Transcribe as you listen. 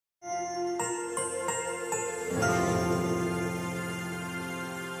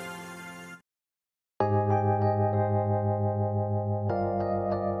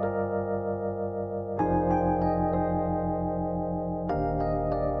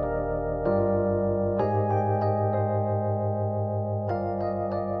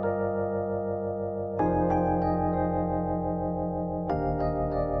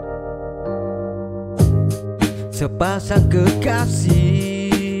Sepasang kekasih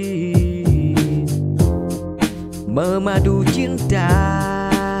memadu cinta,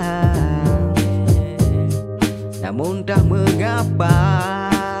 namun tak mengapa,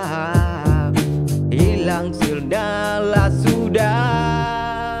 hilang sirnalah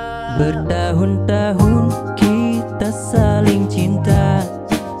sudah. Bertahun-tahun kita saling cinta,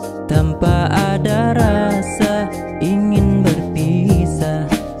 tanpa ada rasa ingin berpisah.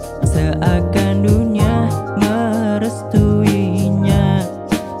 Seakan dunia merestuinya,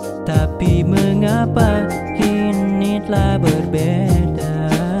 tapi mengapa kini tlah berbeda.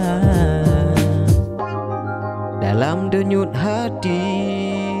 Dalam denyut hati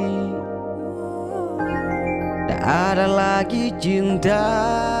tak ada lagi cinta,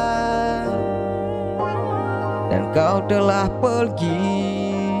 dan kau telah pergi,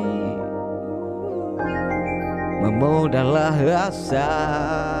 memudahlah rasa.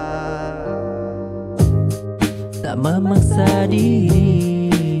 Tak memaksa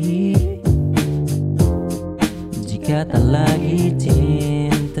diri jika tak lagi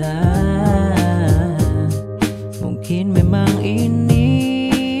cinta. Mungkin memang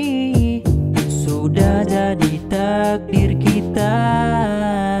ini sudah jadi takdir kita.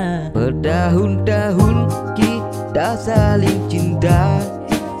 Bertahun-tahun kita saling cinta,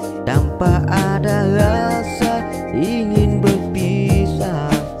 tanpa ada rasa ingin berpisah.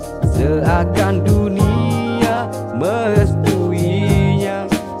 Seakan dunia merestuinya,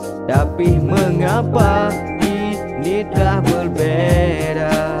 tapi mengapa kini tlah berbeda.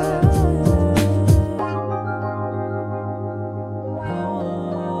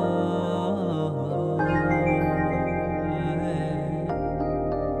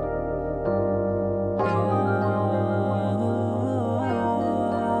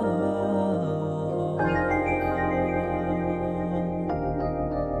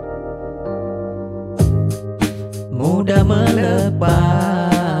 Mudah melepas,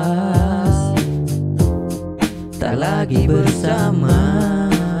 tak lagi bersama,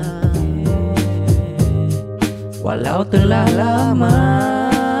 walau telah lama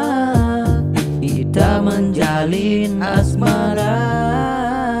kita menjalin asmara.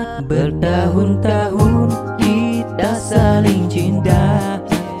 Bertahun-tahun kita saling cinta,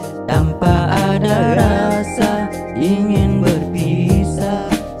 tanpa ada rasa ingin berpisah.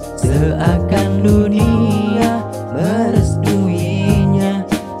 Seakan